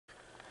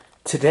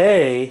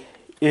Today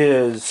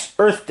is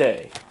Earth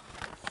Day,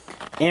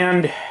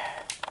 and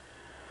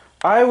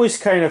I was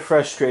kind of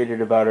frustrated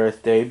about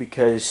Earth Day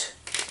because,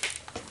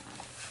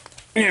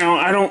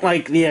 I don't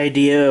like the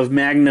idea of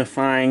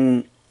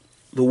magnifying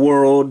the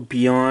world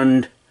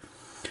beyond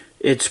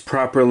its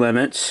proper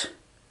limits.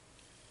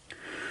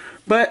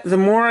 But the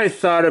more I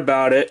thought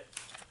about it,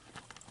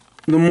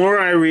 the more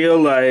I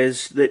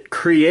realized that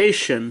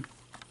creation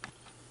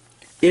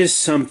is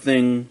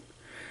something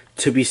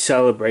to be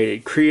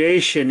celebrated.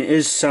 Creation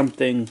is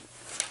something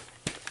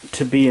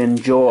to be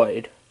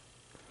enjoyed.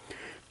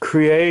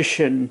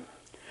 Creation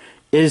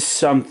is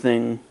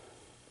something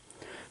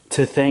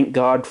to thank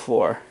God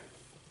for.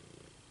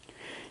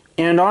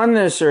 And on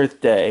this Earth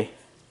Day,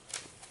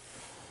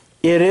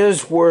 it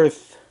is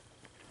worth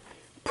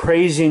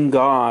praising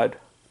God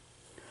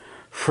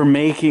for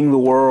making the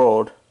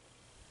world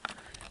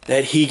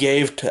that He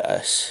gave to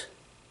us.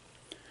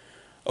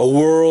 A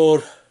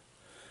world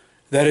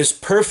that is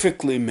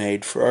perfectly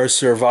made for our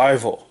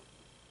survival.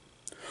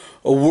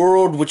 A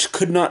world which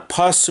could not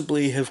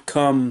possibly have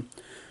come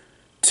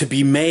to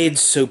be made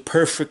so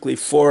perfectly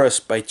for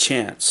us by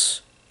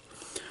chance,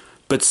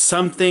 but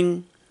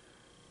something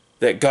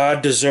that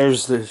God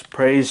deserves the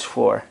praise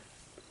for.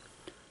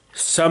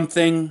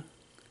 Something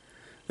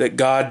that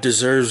God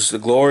deserves the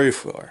glory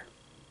for.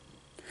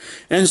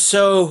 And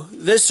so,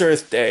 this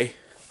Earth Day,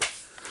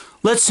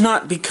 let's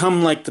not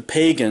become like the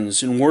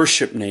pagans and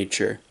worship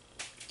nature.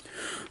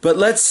 But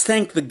let's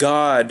thank the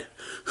God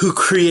who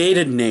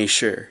created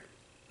nature.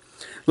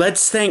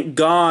 Let's thank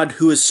God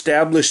who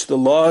established the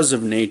laws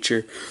of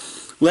nature.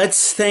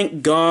 Let's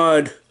thank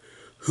God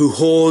who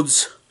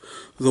holds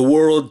the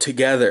world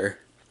together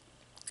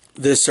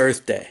this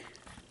Earth Day.